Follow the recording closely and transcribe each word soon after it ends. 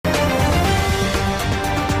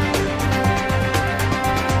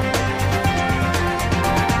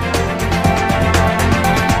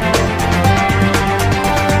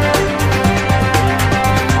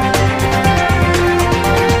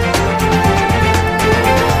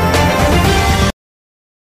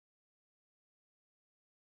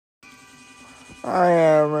Hi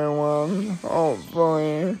everyone,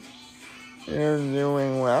 hopefully you're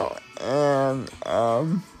doing well, and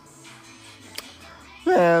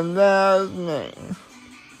Fantastic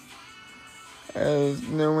is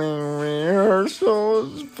doing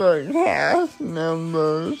rehearsals for cast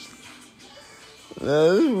members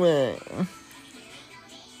this week,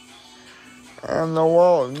 and the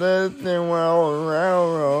Walt Disney World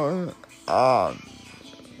Railroad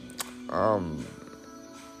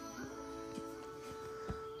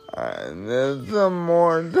there's some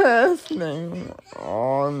more testing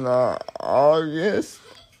on August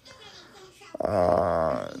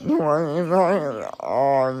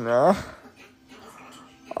 29th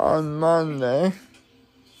on Monday.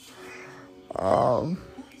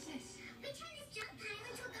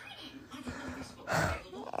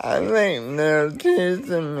 I think they're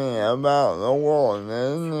teasing me about the Walt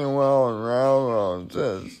Disney World Railroad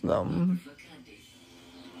system.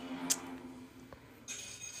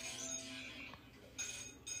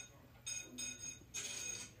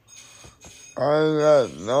 I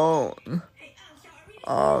got known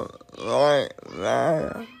like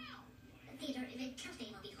that.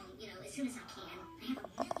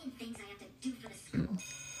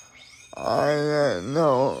 I didn't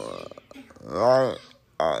know like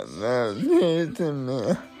they're teaching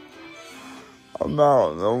me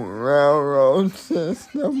about the railroad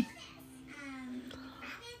system.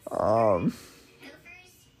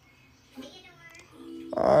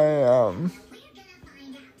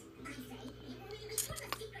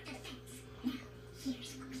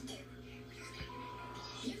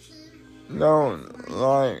 Don't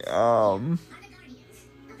like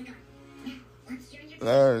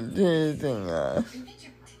they're teaching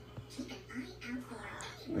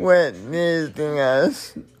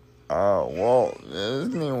us Walt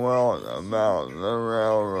Disney World about the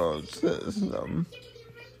railroad system.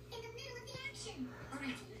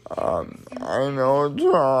 I know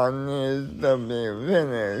Tron needs to be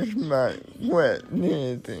finished, but quit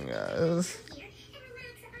teaching us.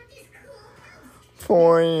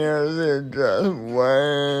 4 years is just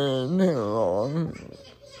way too long.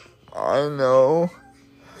 I know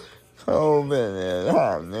COVID is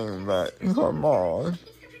happening, but come on.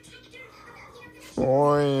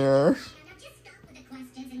 4 years?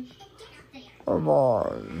 Come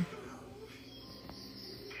on.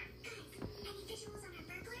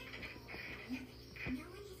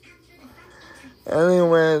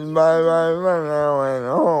 Anyways, bye-bye for now, and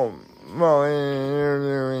hopefully you're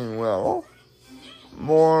doing well.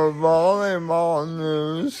 More volleyball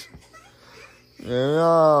news.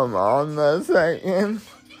 On the 2nd,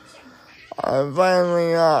 I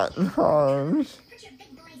finally got times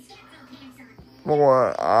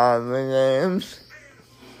for the games.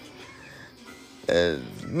 It's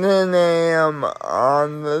 10 a.m.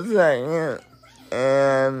 on the 2nd,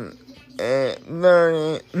 and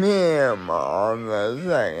 8:30 p.m. on the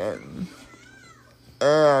 2nd,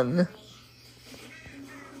 and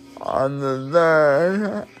on the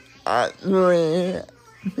 3rd at 3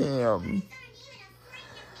 p.m.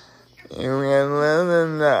 You can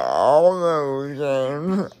listen to all those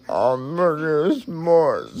games on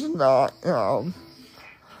PurdueSports.com.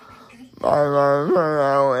 Bye-bye for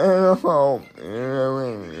now, and hope you're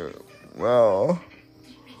doing well.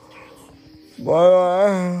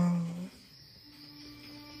 Bye-bye.